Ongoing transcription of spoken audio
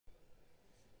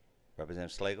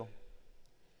Representative Schlegel.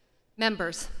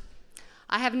 Members,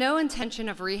 I have no intention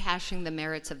of rehashing the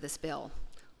merits of this bill.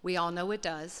 We all know it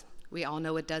does. We all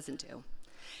know it doesn't do.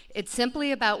 It's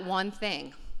simply about one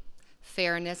thing: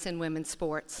 fairness in women's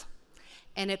sports.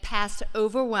 And it passed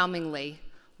overwhelmingly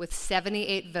with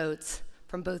 78 votes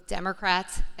from both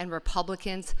Democrats and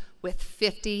Republicans, with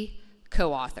 50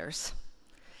 co-authors.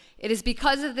 It is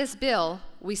because of this bill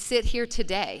we sit here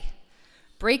today,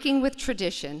 breaking with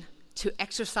tradition to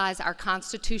exercise our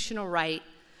constitutional right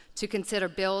to consider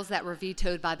bills that were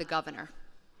vetoed by the governor.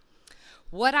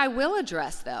 What I will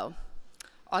address, though,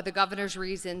 are the governor's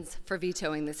reasons for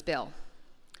vetoing this bill.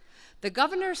 The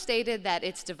governor stated that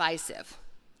it's divisive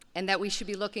and that we should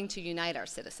be looking to unite our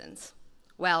citizens.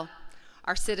 Well,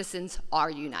 our citizens are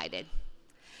united.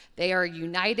 They are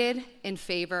united in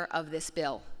favor of this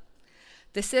bill.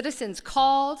 The citizens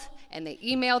called and they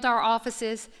emailed our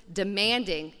offices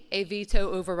demanding a veto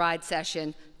override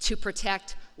session to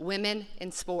protect women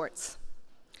in sports.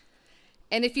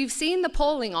 And if you've seen the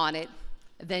polling on it,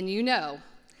 then you know,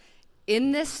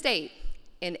 in this state,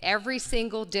 in every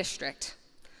single district,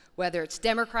 whether it's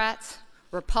Democrats,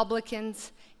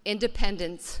 Republicans,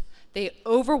 Independents, they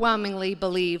overwhelmingly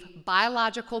believe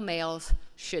biological males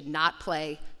should not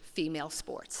play female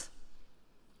sports.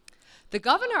 The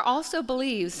governor also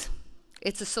believes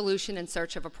it's a solution in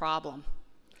search of a problem.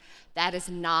 That is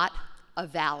not a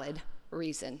valid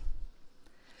reason.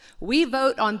 We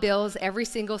vote on bills every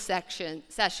single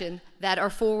session that are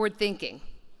forward-thinking.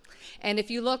 And if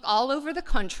you look all over the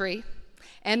country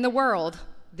and the world,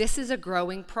 this is a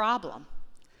growing problem.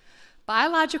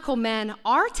 Biological men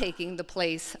are taking the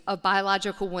place of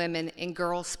biological women in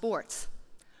girls' sports,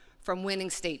 from winning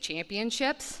state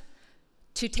championships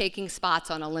to taking spots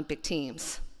on Olympic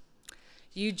teams.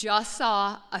 You just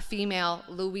saw a female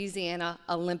Louisiana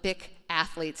Olympic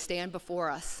athlete stand before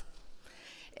us.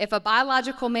 If a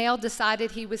biological male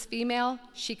decided he was female,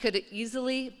 she could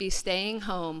easily be staying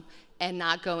home and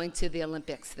not going to the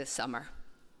Olympics this summer.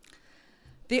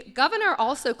 The governor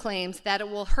also claims that it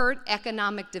will hurt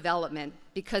economic development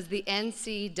because the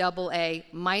NCAA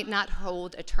might not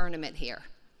hold a tournament here,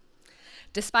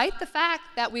 despite the fact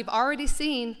that we've already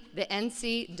seen the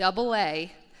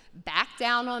NCAA back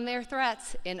down on their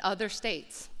threats in other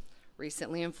states,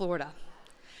 recently in Florida.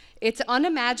 It's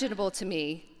unimaginable to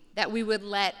me that we would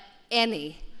let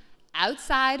any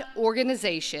outside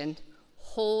organization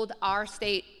hold our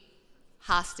state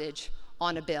hostage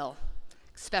on a bill,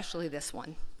 especially this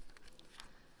one.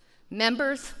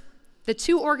 Members, the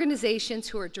two organizations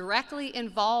who are directly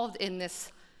involved in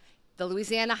this, the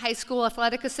Louisiana High School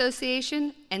Athletic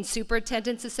Association and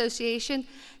Superintendents Association,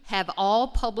 have all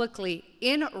publicly,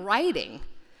 in writing,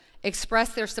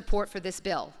 expressed their support for this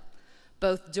bill,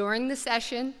 both during the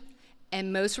session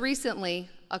and most recently,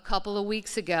 a couple of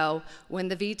weeks ago, when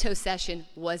the veto session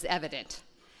was evident.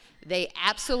 They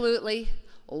absolutely,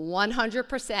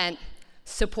 100%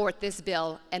 support this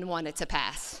bill and want it to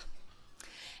pass.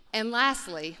 And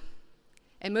lastly,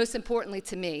 and most importantly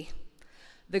to me,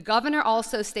 the governor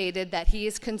also stated that he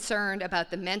is concerned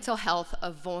about the mental health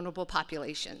of vulnerable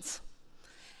populations.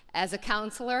 As a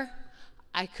counselor,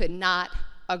 I could not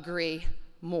agree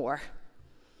more.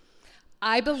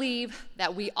 I believe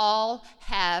that we all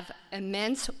have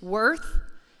immense worth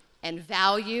and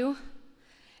value,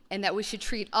 and that we should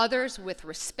treat others with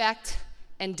respect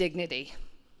and dignity.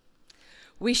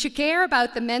 We should care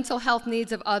about the mental health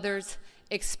needs of others,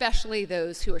 especially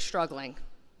those who are struggling.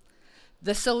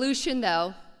 The solution,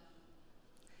 though,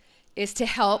 is to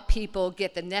help people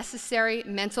get the necessary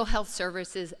mental health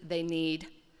services they need,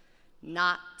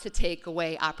 not to take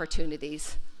away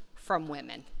opportunities from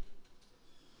women.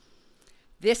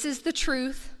 This is the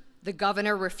truth the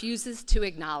governor refuses to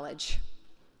acknowledge.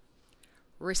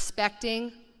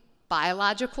 Respecting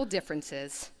biological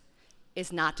differences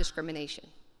is not discrimination.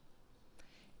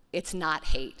 It's not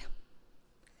hate.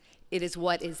 It is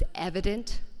what is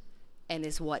evident and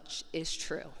is what is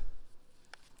true.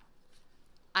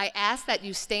 I ask that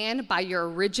you stand by your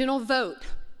original vote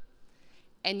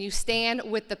and you stand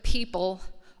with the people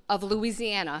of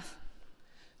Louisiana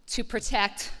to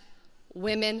protect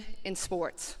women in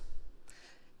sports.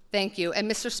 Thank you.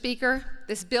 And Mr. Speaker,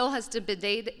 this bill has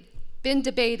been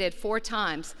debated 4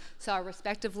 times, so I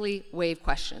respectively waive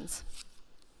questions.